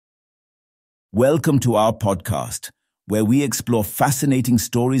Welcome to our podcast, where we explore fascinating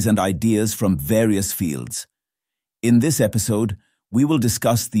stories and ideas from various fields. In this episode, we will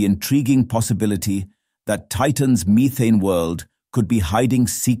discuss the intriguing possibility that Titan's methane world could be hiding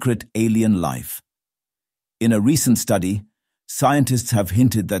secret alien life. In a recent study, scientists have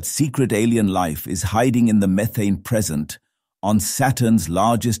hinted that secret alien life is hiding in the methane present on Saturn's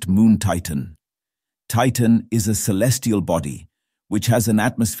largest moon, Titan. Titan is a celestial body which has an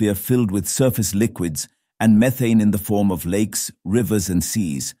atmosphere filled with surface liquids and methane in the form of lakes, rivers, and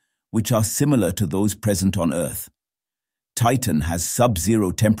seas, which are similar to those present on Earth. Titan has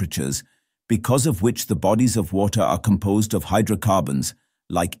sub-zero temperatures, because of which the bodies of water are composed of hydrocarbons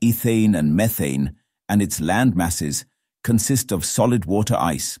like ethane and methane, and its land masses consist of solid water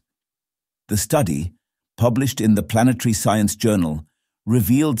ice. The study, published in the Planetary Science Journal,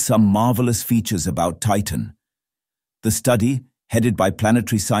 revealed some marvelous features about Titan. The study, headed by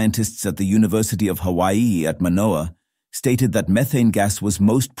planetary scientists at the University of Hawai'i at Manoa, stated that methane gas was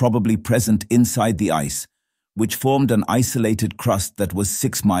most probably present inside the ice, which formed an isolated crust that was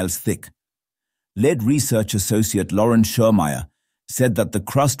 6 miles thick. Lead research associate Lauren Schermeyer said that the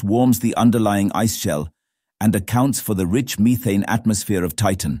crust warms the underlying ice shell and accounts for the rich methane atmosphere of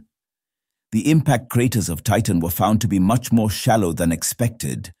Titan. The impact craters of Titan were found to be much more shallow than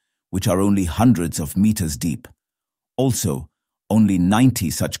expected, which are only hundreds of meters deep. Also, only 90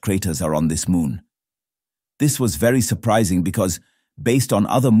 such craters are on this moon. This was very surprising because, based on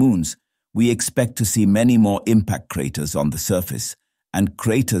other moons, we expect to see many more impact craters on the surface, and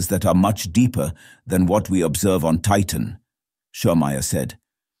craters that are much deeper than what we observe on Titan, Schermeyer said.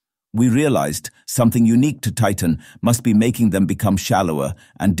 We realized something unique to Titan must be making them become shallower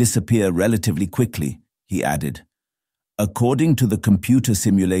and disappear relatively quickly, he added. According to the computer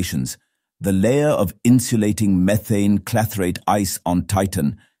simulations, the layer of insulating methane clathrate ice on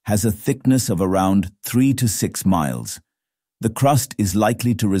Titan has a thickness of around 3 to 6 miles. The crust is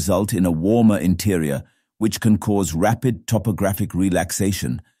likely to result in a warmer interior, which can cause rapid topographic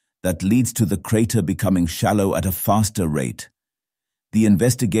relaxation that leads to the crater becoming shallow at a faster rate. The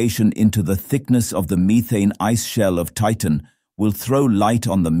investigation into the thickness of the methane ice shell of Titan will throw light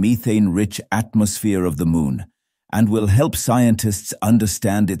on the methane-rich atmosphere of the moon, and will help scientists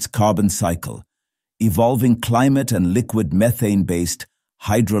understand its carbon cycle, evolving climate and liquid methane-based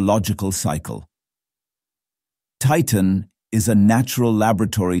hydrological cycle. Titan is a natural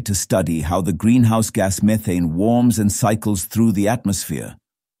laboratory to study how the greenhouse gas methane warms and cycles through the atmosphere,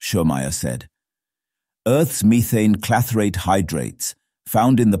 Schermeyer said. Earth's methane clathrate hydrates,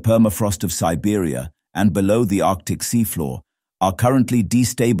 found in the permafrost of Siberia and below the Arctic seafloor, are currently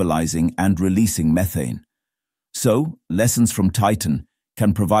destabilizing and releasing methane. So, lessons from Titan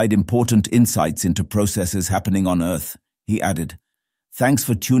can provide important insights into processes happening on Earth, he added. Thanks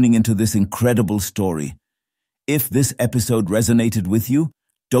for tuning into this incredible story. If this episode resonated with you,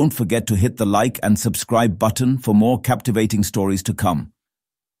 don't forget to hit the like and subscribe button for more captivating stories to come.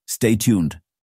 Stay tuned.